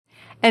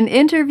An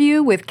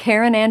interview with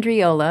Karen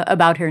Andriola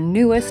about her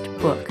newest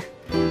book.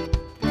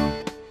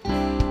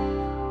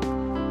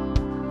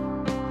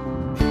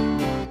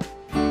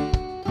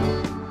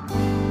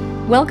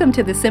 Welcome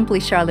to the Simply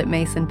Charlotte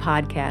Mason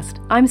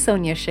podcast. I'm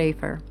Sonia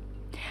Schaefer.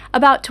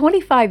 About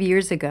 25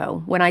 years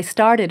ago, when I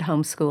started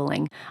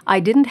homeschooling, I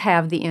didn't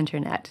have the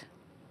internet.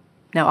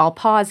 Now I'll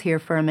pause here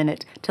for a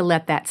minute to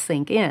let that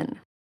sink in.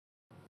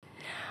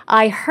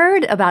 I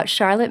heard about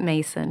Charlotte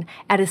Mason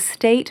at a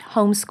state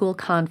homeschool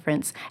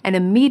conference, and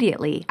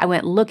immediately I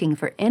went looking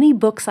for any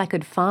books I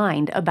could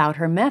find about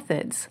her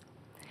methods.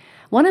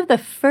 One of the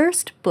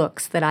first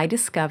books that I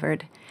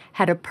discovered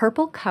had a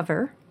purple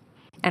cover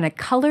and a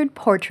colored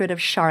portrait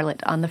of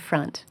Charlotte on the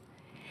front.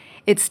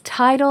 Its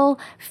title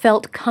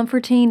felt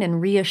comforting and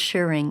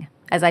reassuring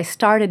as I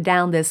started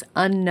down this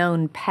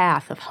unknown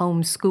path of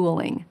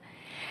homeschooling,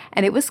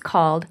 and it was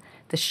called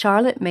The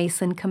Charlotte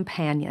Mason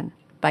Companion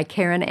by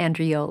Karen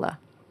Andriola.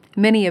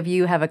 Many of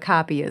you have a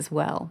copy as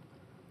well.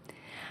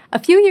 A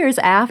few years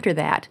after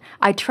that,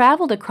 I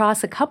traveled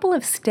across a couple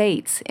of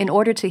states in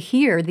order to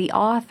hear the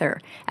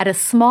author at a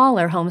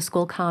smaller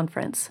homeschool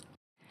conference.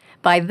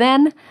 By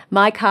then,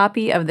 my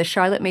copy of the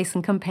Charlotte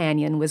Mason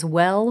Companion was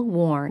well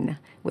worn,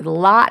 with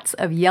lots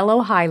of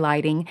yellow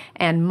highlighting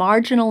and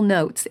marginal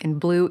notes in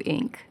blue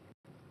ink.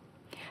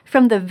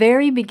 From the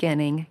very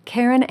beginning,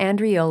 Karen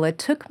Andriola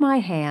took my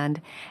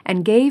hand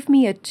and gave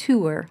me a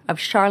tour of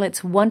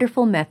Charlotte's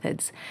wonderful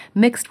methods,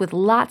 mixed with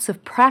lots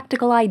of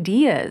practical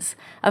ideas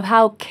of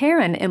how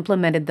Karen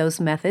implemented those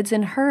methods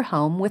in her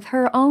home with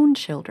her own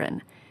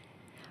children.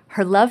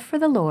 Her love for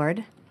the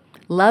Lord,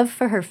 love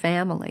for her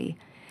family,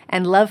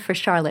 and love for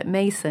Charlotte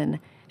Mason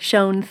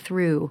shone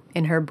through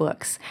in her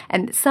books.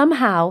 And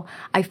somehow,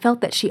 I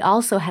felt that she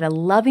also had a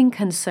loving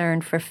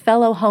concern for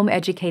fellow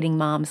home-educating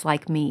moms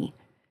like me.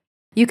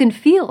 You can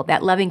feel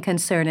that loving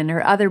concern in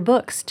her other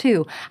books,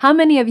 too. How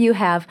many of you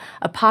have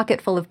A Pocket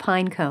Full of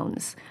Pine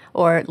Cones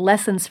or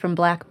Lessons from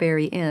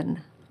Blackberry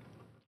Inn?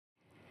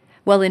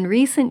 Well, in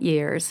recent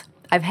years,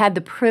 I've had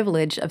the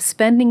privilege of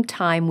spending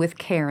time with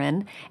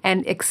Karen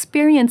and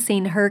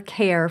experiencing her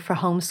care for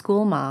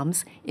homeschool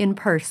moms in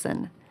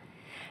person.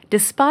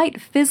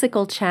 Despite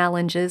physical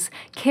challenges,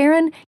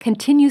 Karen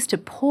continues to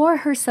pour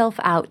herself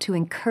out to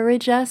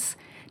encourage us,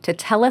 to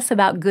tell us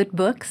about good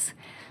books,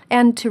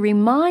 and to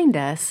remind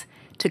us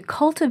to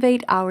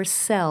cultivate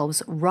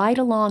ourselves right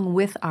along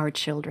with our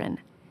children.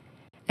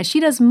 And she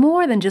does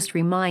more than just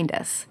remind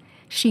us.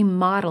 She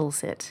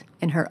models it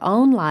in her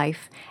own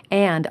life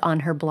and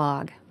on her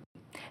blog.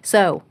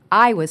 So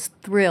I was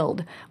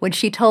thrilled when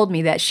she told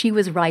me that she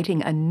was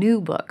writing a new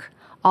book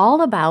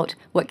all about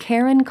what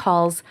Karen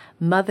calls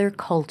mother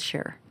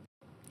culture.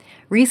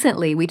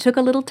 Recently, we took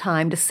a little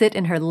time to sit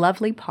in her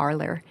lovely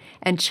parlor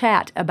and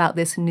chat about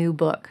this new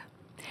book.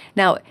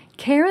 Now,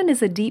 Karen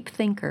is a deep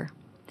thinker,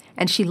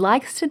 and she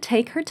likes to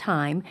take her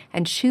time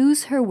and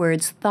choose her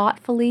words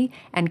thoughtfully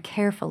and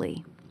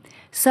carefully.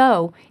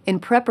 So, in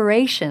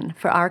preparation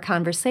for our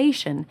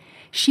conversation,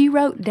 she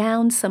wrote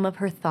down some of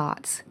her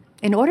thoughts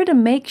in order to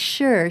make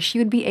sure she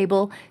would be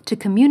able to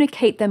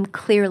communicate them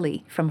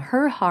clearly from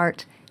her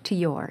heart to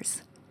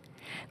yours.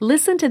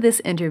 Listen to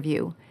this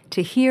interview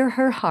to hear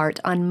her heart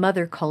on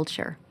mother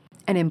culture,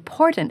 an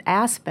important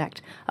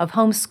aspect of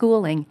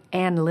homeschooling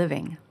and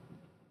living.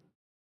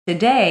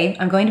 Today,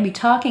 I'm going to be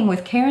talking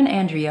with Karen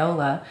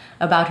Andriola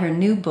about her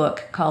new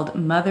book called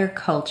Mother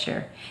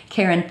Culture.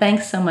 Karen,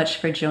 thanks so much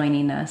for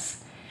joining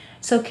us.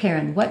 So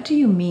Karen, what do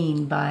you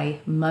mean by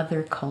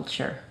mother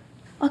culture?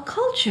 Well,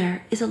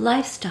 culture is a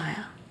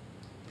lifestyle.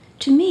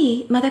 To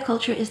me, mother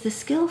culture is the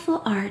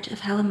skillful art of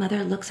how a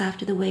mother looks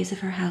after the ways of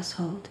her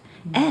household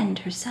and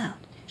herself.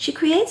 She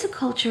creates a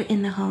culture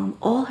in the home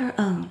all her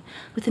own,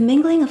 with a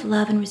mingling of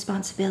love and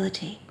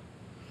responsibility.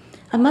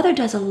 A mother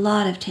does a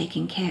lot of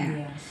taking care.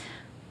 Yes.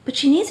 But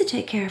she needs to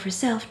take care of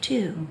herself,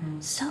 too.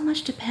 So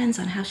much depends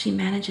on how she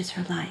manages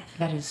her life.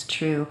 That is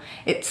true.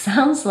 It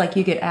sounds like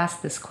you get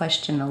asked this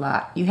question a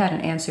lot. You had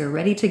an answer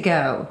ready to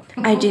go.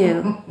 I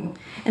do.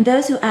 And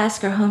those who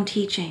ask are home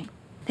teaching.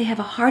 They have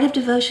a heart of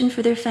devotion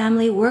for their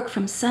family, work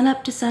from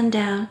sunup to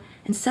sundown,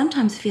 and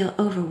sometimes feel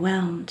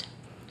overwhelmed.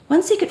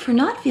 One secret for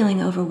not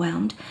feeling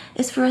overwhelmed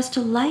is for us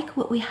to like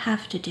what we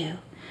have to do,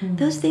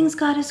 those things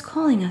God is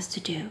calling us to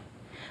do.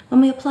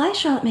 When we apply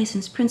Charlotte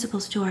Mason's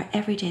principles to our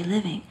everyday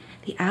living,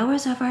 the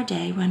hours of our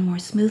day run more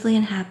smoothly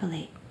and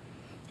happily.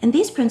 And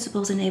these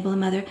principles enable a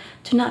mother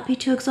to not be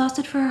too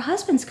exhausted for her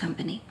husband's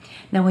company.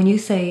 Now, when you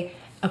say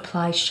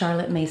apply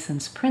Charlotte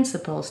Mason's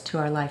principles to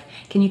our life,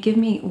 can you give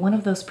me one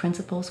of those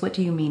principles? What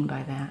do you mean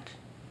by that?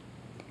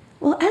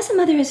 Well, as a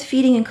mother is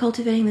feeding and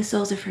cultivating the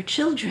souls of her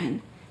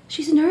children,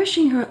 she's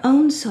nourishing her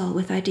own soul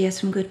with ideas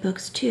from good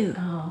books, too.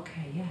 Oh,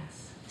 okay,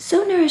 yes.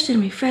 So nourished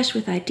and refreshed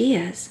with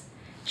ideas,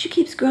 she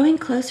keeps growing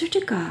closer to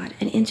God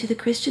and into the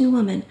Christian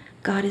woman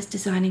God is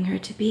designing her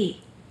to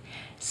be.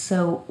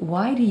 So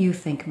why do you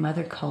think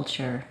mother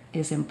culture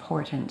is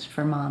important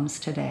for moms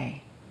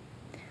today?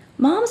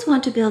 Moms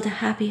want to build a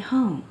happy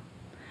home.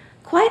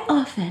 Quite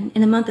often,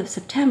 in the month of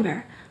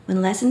September,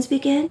 when lessons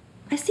begin,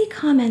 I see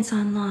comments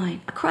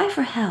online, a cry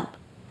for help.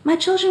 "My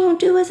children won't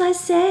do as I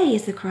say,"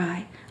 is the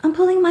cry. "I'm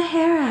pulling my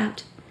hair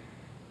out."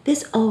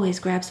 This always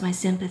grabs my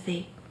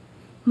sympathy.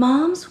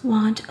 Moms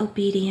want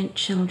obedient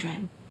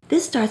children.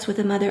 This starts with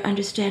a mother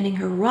understanding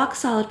her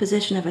rock-solid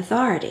position of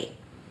authority.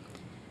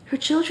 Her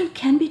children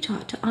can be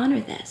taught to honor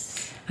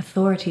this.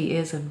 Authority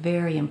is a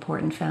very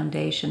important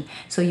foundation.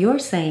 So you're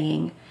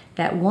saying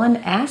that one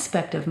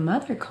aspect of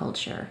mother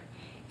culture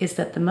is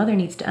that the mother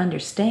needs to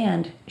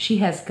understand she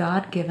has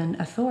God-given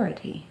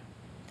authority.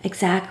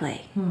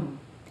 Exactly.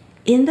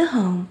 In the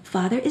home,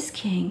 father is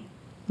king,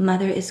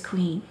 mother is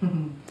queen.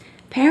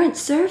 Parents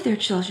serve their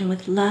children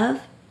with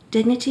love,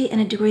 dignity, and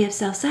a degree of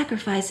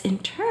self-sacrifice. In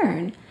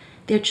turn,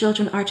 their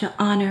children are to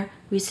honor,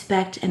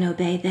 respect, and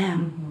obey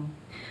them.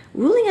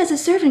 Ruling as a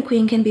servant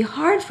queen can be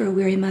hard for a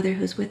weary mother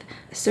who's with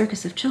a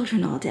circus of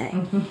children all day.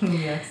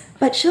 Yes.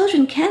 But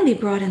children can be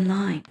brought in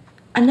line.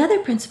 Another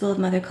principle of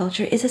mother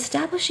culture is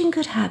establishing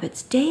good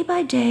habits day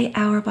by day,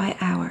 hour by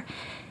hour.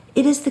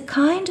 It is the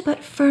kind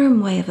but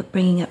firm way of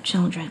bringing up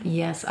children.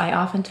 Yes, I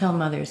often tell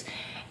mothers,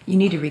 you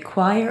need to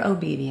require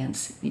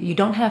obedience. You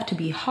don't have to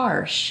be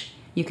harsh.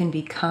 You can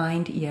be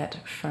kind yet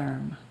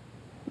firm.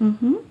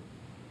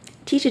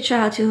 Teach a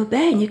child to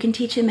obey, and you can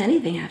teach him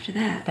anything after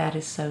that. That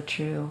is so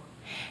true.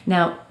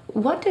 Now,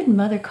 what did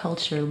mother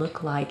culture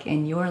look like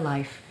in your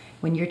life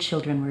when your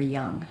children were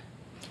young?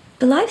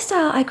 The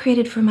lifestyle I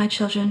created for my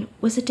children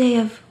was a day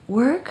of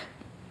work,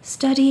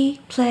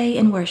 study, play,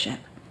 and worship.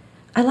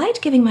 I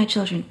liked giving my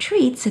children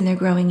treats in their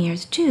growing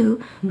years,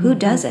 too. Who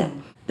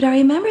doesn't? But I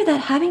remember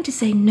that having to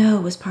say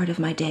no was part of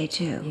my day,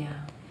 too.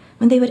 Yeah.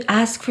 When they would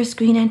ask for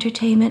screen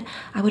entertainment,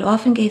 I would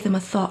often give them a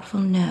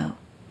thoughtful no.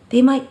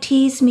 They might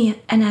tease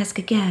me and ask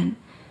again,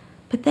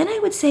 but then I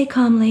would say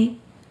calmly,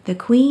 "The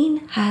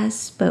Queen has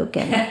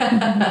spoken."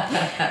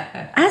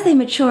 As they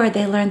matured,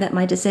 they learned that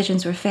my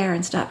decisions were fair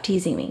and stopped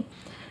teasing me.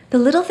 The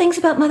little things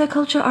about mother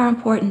culture are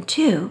important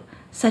too,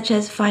 such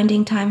as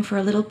finding time for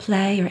a little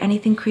play or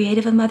anything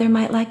creative a mother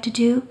might like to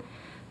do.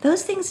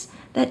 Those things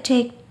that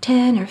take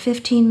 10 or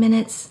 15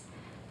 minutes,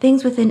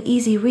 things within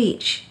easy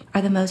reach,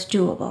 are the most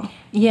doable.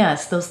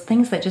 Yes, those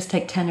things that just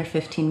take 10 or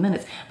 15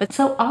 minutes. But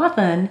so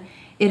often,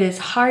 it is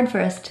hard for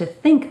us to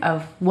think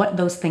of what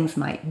those things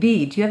might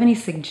be. Do you have any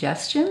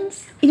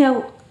suggestions? You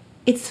know,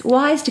 it's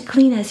wise to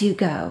clean as you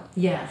go.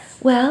 Yes.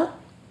 Well,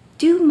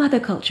 do mother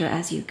culture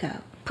as you go.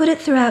 Put it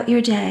throughout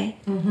your day.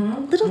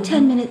 Little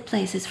 10-minute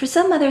places. For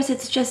some mothers,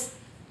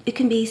 it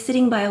can be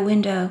sitting by a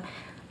window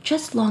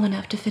just long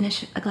enough to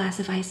finish a glass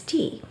of iced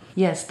tea.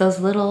 Yes, those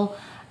little,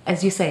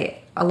 as you say,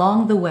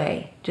 along the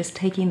way, just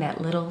taking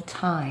that little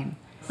time.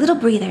 Little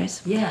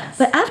breathers. Yes.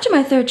 But after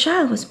my third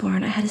child was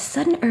born, I had a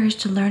sudden urge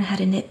to learn how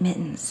to knit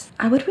mittens.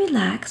 I would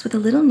relax with a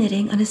little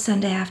knitting on a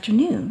Sunday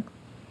afternoon.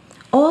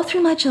 All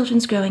through my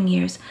children's growing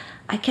years,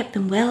 I kept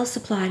them well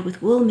supplied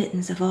with wool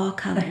mittens of all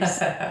colors.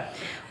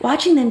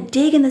 Watching them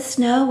dig in the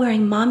snow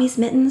wearing mommy's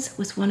mittens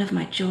was one of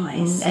my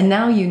joys. And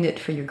now you knit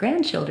for your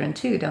grandchildren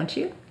too, don't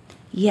you?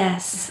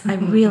 Yes, I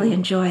really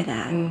enjoy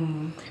that.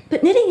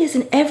 But knitting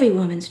isn't every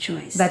woman's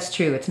choice. That's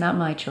true. It's not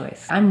my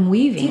choice. I'm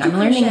weaving. Do you I'm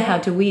learning crochet? how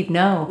to weave.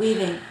 No.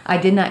 Weaving. I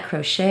did not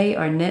crochet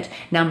or knit.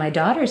 Now my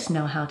daughters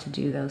know how to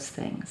do those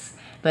things,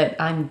 but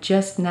I'm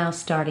just now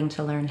starting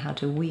to learn how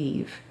to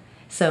weave.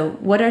 So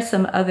what are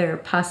some other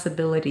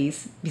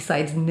possibilities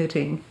besides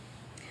knitting?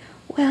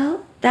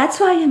 Well,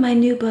 that's why in my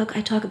new book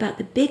I talk about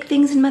the big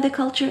things in mother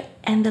culture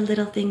and the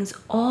little things,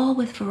 all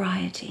with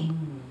variety.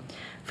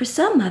 For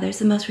some mothers,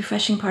 the most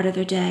refreshing part of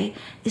their day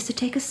is to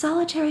take a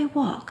solitary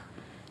walk,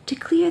 to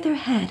clear their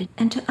head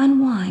and to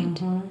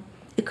unwind.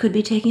 It could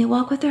be taking a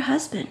walk with their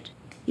husband.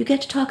 You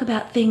get to talk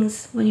about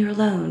things when you're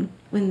alone,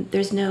 when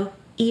there's no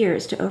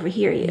ears to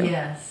overhear you.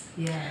 Yes,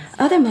 yes.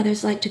 Other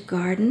mothers like to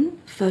garden,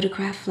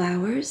 photograph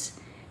flowers,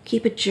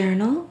 keep a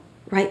journal,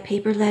 write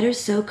paper letters,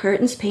 sew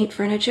curtains, paint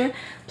furniture,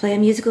 play a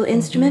musical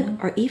instrument,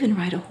 or even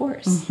ride a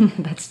horse.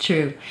 That's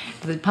true.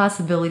 The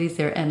possibilities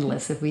are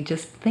endless if we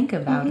just think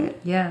about it.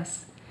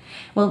 Yes.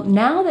 Well,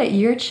 now that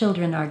your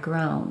children are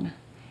grown,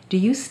 do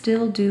you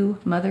still do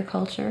mother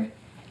culture?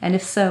 And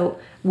if so,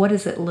 what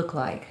does it look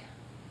like?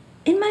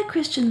 In my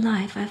Christian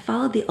life, I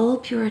followed the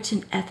old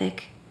Puritan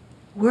ethic,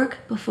 work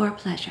before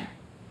pleasure.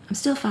 I'm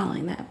still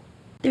following that.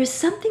 There is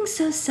something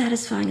so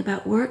satisfying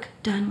about work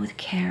done with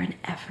care and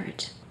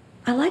effort.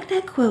 I like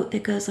that quote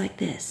that goes like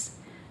this: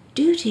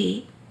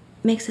 duty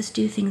makes us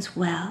do things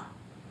well.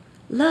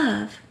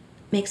 Love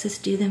makes us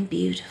do them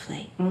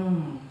beautifully.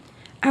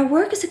 Our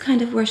work is a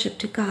kind of worship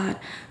to God,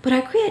 but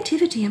our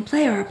creativity and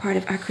play are a part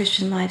of our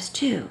Christian lives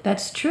too.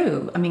 That's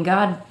true. I mean,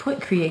 God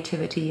put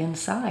creativity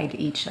inside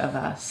each of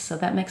us, so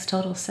that makes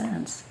total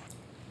sense.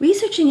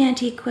 Researching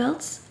antique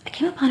quilts, I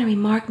came upon a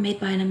remark made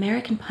by an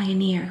American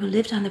pioneer who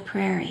lived on the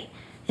prairie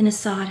in a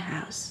sod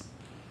house.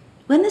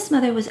 When this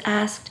mother was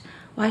asked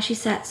why she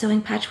sat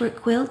sewing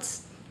patchwork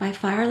quilts by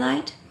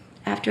firelight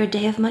after a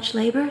day of much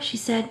labor, she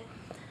said,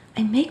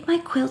 "I make my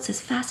quilts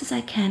as fast as I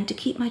can to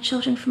keep my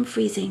children from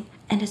freezing,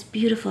 and as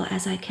beautiful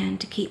as I can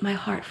to keep my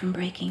heart from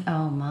breaking."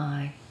 Oh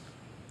my.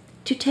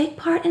 To take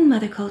part in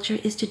mother culture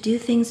is to do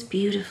things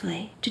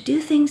beautifully, to do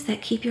things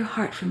that keep your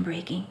heart from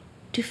breaking.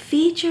 To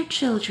feed your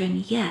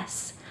children,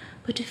 yes,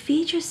 but to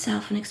feed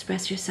yourself and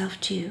express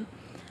yourself too.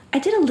 I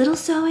did a little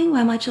sewing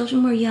while my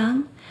children were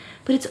young,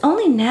 but it's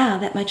only now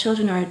that my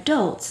children are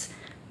adults,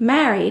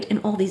 married, and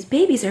all these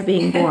babies are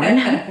being born,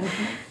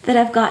 that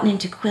I've gotten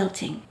into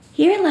quilting.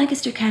 Here in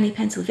Lancaster County,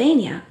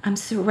 Pennsylvania, I'm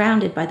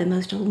surrounded by the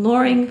most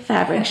alluring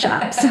fabric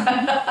shops.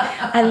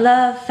 I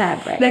love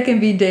fabric. That can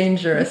be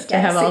dangerous to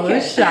have all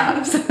those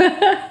shops.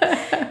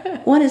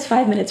 One is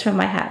 5 minutes from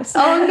my house.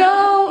 Oh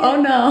no,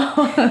 oh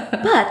no.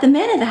 But the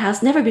man of the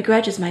house never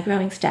begrudges my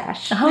growing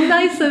stash. How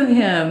nice of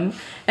him.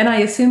 And I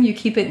assume you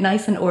keep it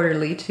nice and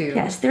orderly too.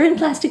 Yes, they're in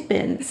plastic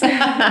bins.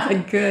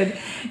 Good,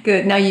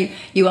 good. Now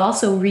you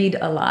also read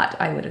a lot,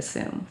 I would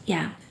assume.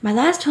 Yeah. My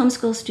last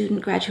homeschool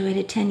student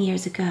graduated 10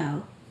 years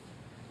ago.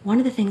 One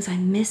of the things I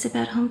miss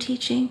about home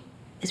teaching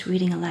is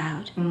reading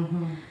aloud.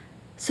 Mm-hmm.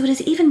 So it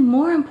is even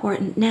more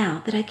important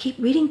now that I keep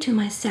reading to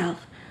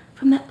myself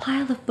from that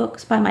pile of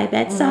books by my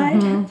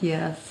bedside. Mm-hmm.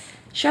 Yes.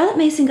 Charlotte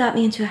Mason got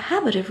me into a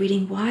habit of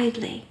reading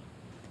widely.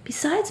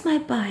 Besides my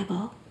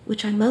Bible,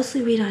 which I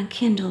mostly read on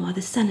Kindle while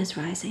the sun is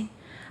rising,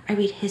 I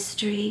read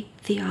history,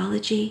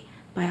 theology,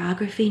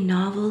 biography,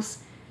 novels,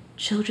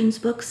 children's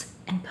books,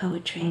 and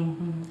poetry.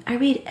 Mm-hmm. I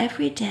read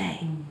every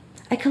day.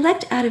 I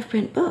collect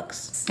out-of-print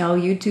books. Oh,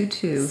 you do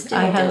too. Still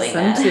I have doing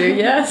some that. too,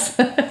 yes.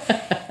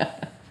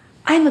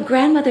 I'm a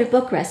grandmother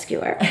book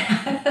rescuer.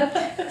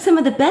 Some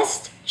of the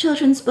best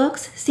children's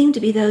books seem to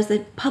be those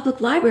the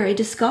public library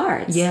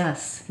discards.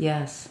 Yes,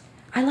 yes.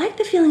 I like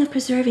the feeling of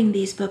preserving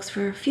these books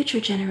for future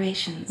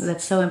generations.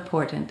 That's so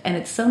important. And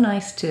it's so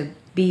nice to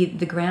be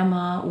the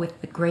grandma with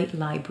the great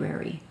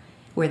library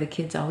where the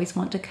kids always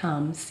want to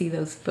come see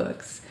those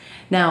books.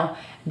 Now,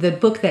 the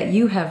book that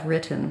you have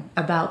written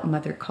about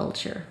mother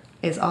culture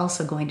is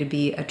also going to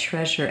be a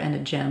treasure and a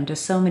gem to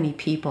so many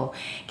people.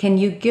 Can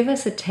you give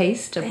us a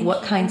taste of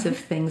what kinds of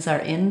things are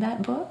in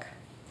that book?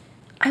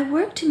 I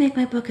worked to make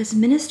my book as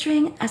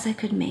ministering as I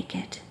could make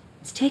it.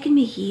 It's taken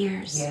me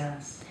years.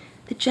 Yes.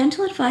 The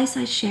gentle advice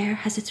I share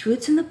has its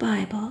roots in the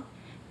Bible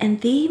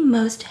and the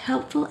most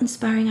helpful,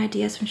 inspiring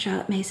ideas from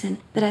Charlotte Mason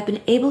that I've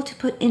been able to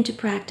put into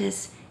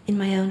practice in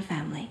my own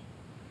family.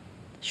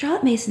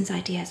 Charlotte Mason's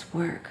ideas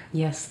work.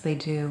 Yes, they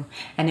do.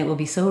 And it will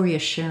be so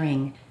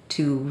reassuring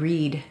to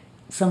read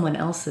someone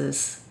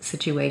else's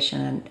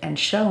situation and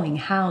showing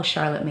how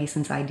Charlotte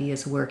Mason's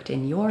ideas worked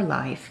in your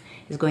life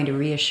is going to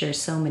reassure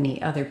so many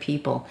other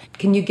people.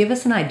 Can you give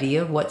us an idea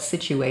of what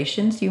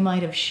situations you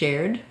might have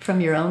shared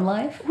from your own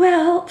life?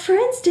 Well, for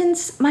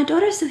instance, my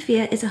daughter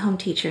Sophia is a home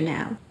teacher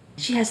now.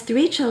 She has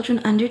 3 children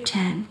under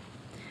 10.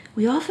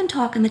 We often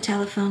talk on the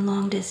telephone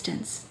long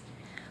distance.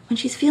 When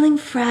she's feeling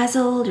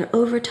frazzled or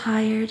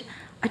overtired,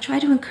 I try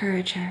to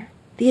encourage her.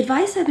 The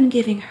advice I've been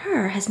giving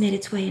her has made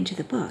its way into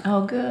the book.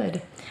 Oh,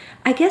 good.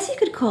 I guess you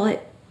could call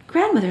it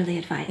grandmotherly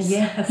advice.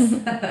 Yes.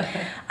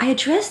 I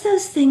address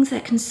those things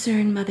that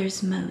concern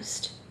mothers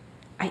most.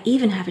 I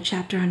even have a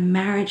chapter on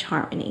marriage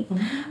harmony,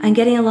 on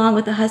getting along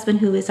with the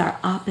husband who is our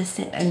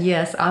opposite. And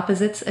yes,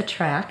 opposites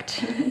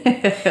attract.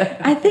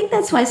 I think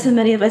that's why so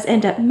many of us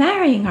end up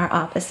marrying our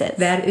opposites.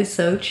 That is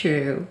so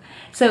true.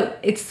 So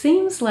it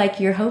seems like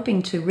you're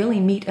hoping to really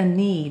meet a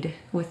need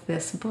with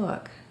this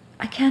book.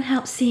 I can't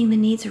help seeing the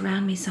needs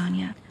around me,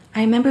 Sonia.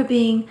 I remember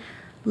being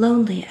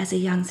lonely as a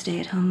young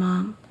stay-at-home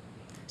mom,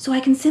 so I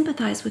can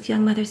sympathize with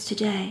young mothers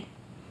today.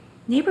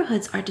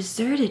 Neighborhoods are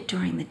deserted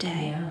during the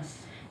day. Yes.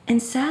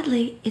 And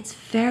sadly, it's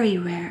very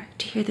rare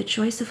to hear the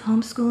choice of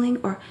homeschooling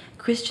or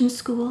Christian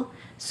school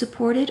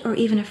supported or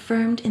even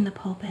affirmed in the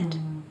pulpit.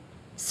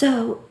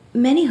 So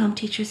many home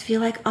teachers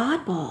feel like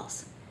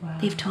oddballs. Wow.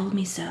 They've told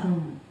me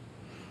so.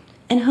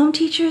 And home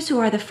teachers who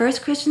are the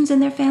first Christians in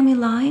their family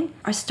line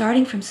are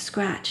starting from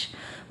scratch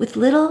with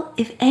little,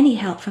 if any,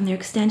 help from their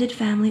extended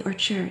family or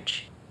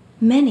church.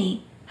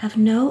 Many have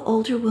no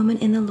older woman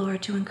in the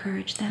Lord to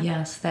encourage them.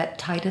 Yes, that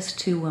Titus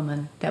 2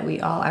 woman that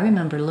I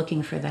remember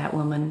looking for that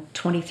woman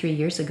 23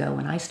 years ago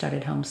when I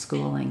started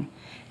homeschooling.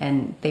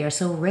 And they are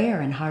so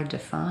rare and hard to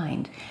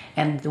find.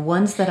 And the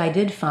ones that I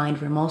did find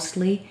were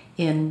mostly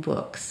in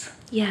books.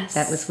 Yes.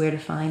 That was where to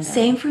find them.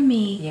 Same for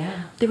me.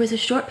 Yeah. There was a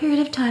short period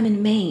of time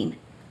in Maine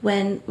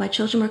when my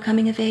children were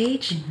coming of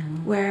age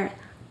where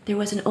there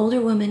was an older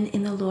woman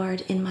in the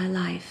Lord in my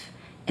life.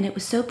 And it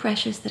was so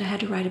precious that I had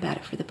to write about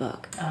it for the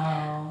book.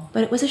 Oh.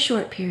 But it was a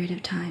short period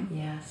of time.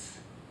 Yes.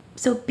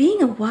 So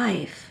being a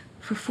wife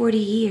for 40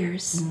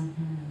 years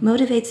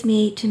motivates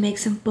me to make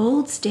some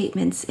bold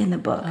statements in the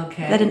book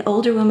that an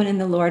older woman in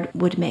the Lord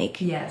would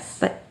make. Yes.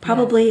 But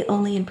probably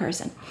only in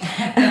person.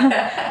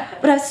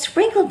 But I've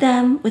sprinkled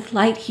them with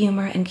light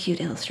humor and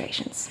cute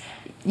illustrations.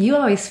 You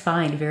always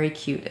find very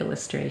cute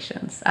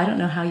illustrations. I don't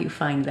know how you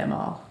find them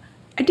all.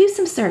 I do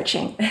some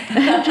searching.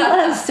 I do a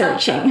lot of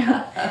searching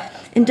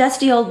in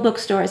dusty old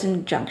bookstores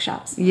and junk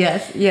shops.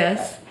 Yes,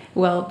 yes.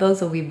 Well,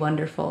 those will be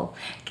wonderful.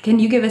 Can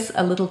you give us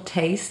a little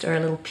taste or a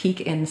little peek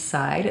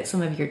inside at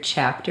some of your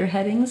chapter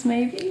headings,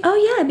 maybe? Oh,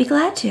 yeah, I'd be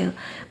glad to.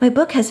 My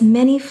book has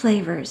many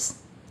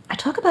flavors. I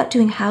talk about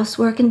doing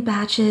housework in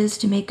batches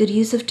to make good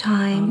use of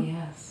time. Oh,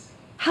 yes.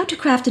 How to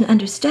Craft an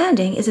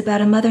Understanding is about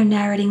a mother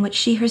narrating what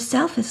she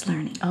herself is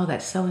learning. Oh,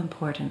 that's so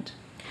important.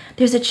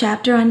 There's a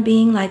chapter on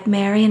being like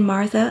Mary and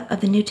Martha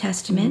of the New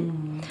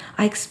Testament.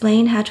 I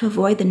explain how to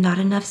avoid the not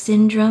enough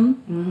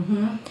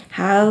syndrome.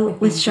 How,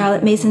 with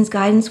Charlotte Mason's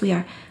guidance, we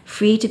are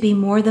free to be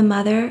more the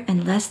mother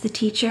and less the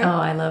teacher. Oh,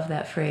 I love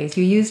that phrase.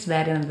 You used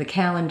that in the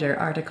calendar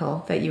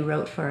article that you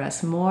wrote for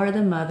us. More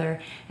the mother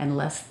and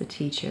less the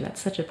teacher.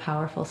 That's such a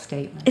powerful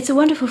statement. It's a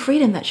wonderful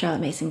freedom that Charlotte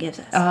Mason gives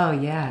us. Oh,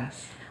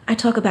 yes. I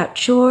talk about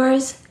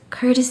chores,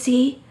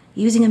 courtesy,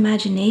 using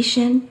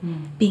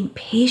imagination, being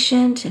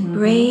patient and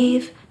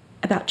brave,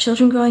 about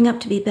children growing up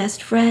to be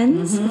best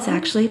friends. It's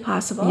actually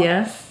possible.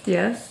 Yes,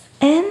 yes.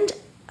 And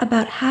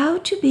about how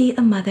to be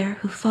a mother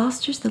who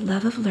fosters the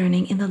love of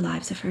learning in the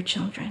lives of her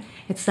children.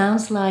 It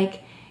sounds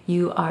like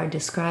you are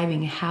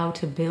describing how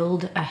to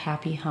build a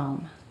happy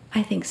home.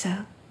 I think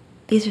so.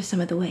 These are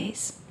some of the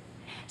ways.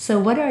 So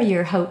what are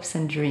your hopes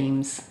and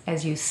dreams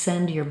as you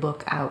send your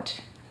book out?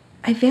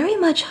 I very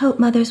much hope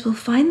mothers will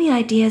find the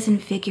ideas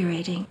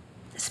invigorating,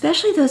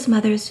 especially those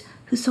mothers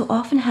who so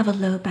often have a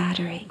low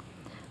battery.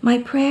 My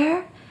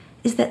prayer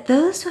is that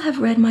those who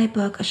have read my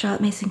book, A Charlotte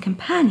Mason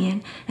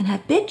Companion, and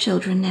have big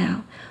children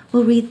now,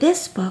 will read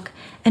this book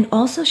and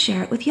also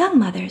share it with young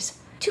mothers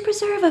to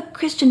preserve a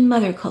Christian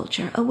mother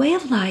culture, a way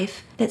of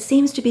life that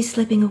seems to be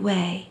slipping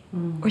away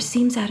or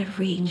seems out of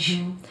reach.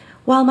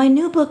 While my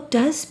new book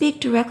does speak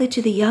directly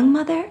to the young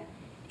mother,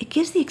 it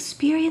gives the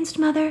experienced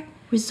mother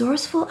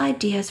resourceful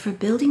ideas for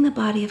building the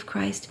body of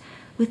Christ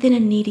within a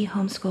needy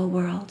homeschool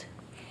world.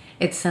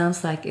 It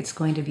sounds like it's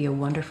going to be a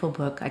wonderful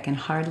book. I can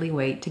hardly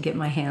wait to get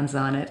my hands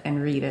on it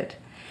and read it.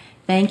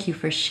 Thank you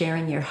for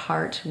sharing your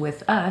heart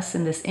with us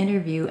in this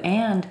interview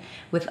and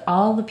with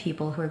all the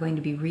people who are going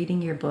to be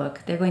reading your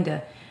book. They're going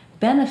to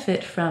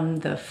benefit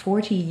from the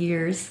 40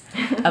 years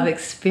of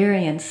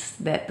experience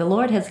that the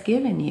Lord has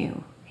given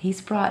you.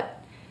 He's brought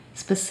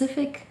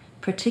specific,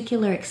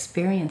 particular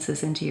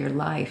experiences into your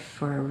life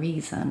for a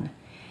reason.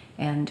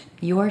 And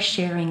your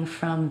sharing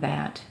from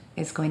that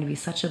is going to be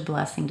such a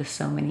blessing to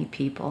so many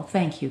people.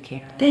 Thank you,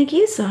 Karen. Thank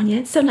you, Sonia.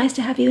 It's so nice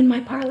to have you in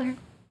my parlor.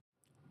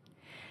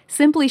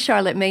 Simply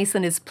Charlotte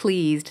Mason is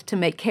pleased to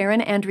make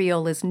Karen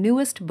Andriola's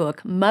newest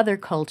book, Mother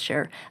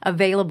Culture,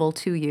 available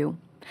to you.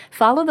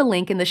 Follow the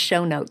link in the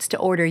show notes to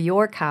order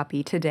your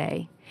copy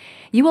today.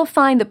 You will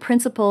find the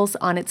principles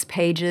on its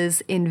pages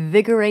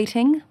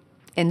invigorating,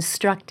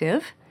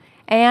 instructive,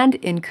 and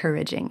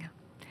encouraging.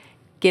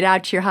 Get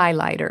out your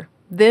highlighter.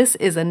 This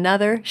is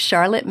another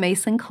Charlotte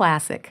Mason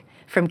classic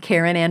from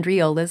Karen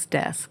Andriola's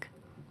desk.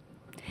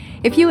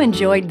 If you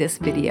enjoyed this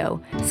video,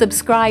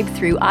 subscribe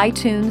through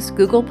iTunes,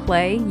 Google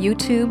Play,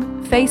 YouTube,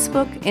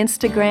 Facebook,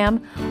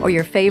 Instagram, or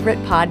your favorite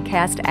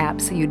podcast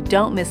app so you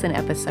don't miss an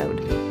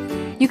episode.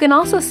 You can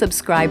also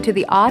subscribe to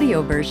the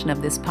audio version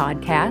of this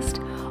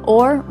podcast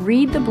or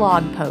read the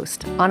blog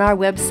post on our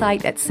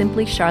website at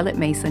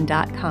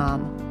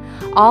simplycharlottemason.com.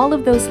 All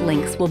of those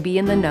links will be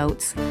in the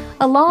notes,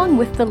 along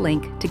with the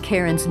link to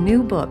Karen's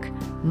new book,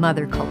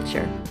 Mother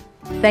Culture.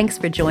 Thanks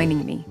for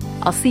joining me.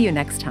 I'll see you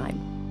next time.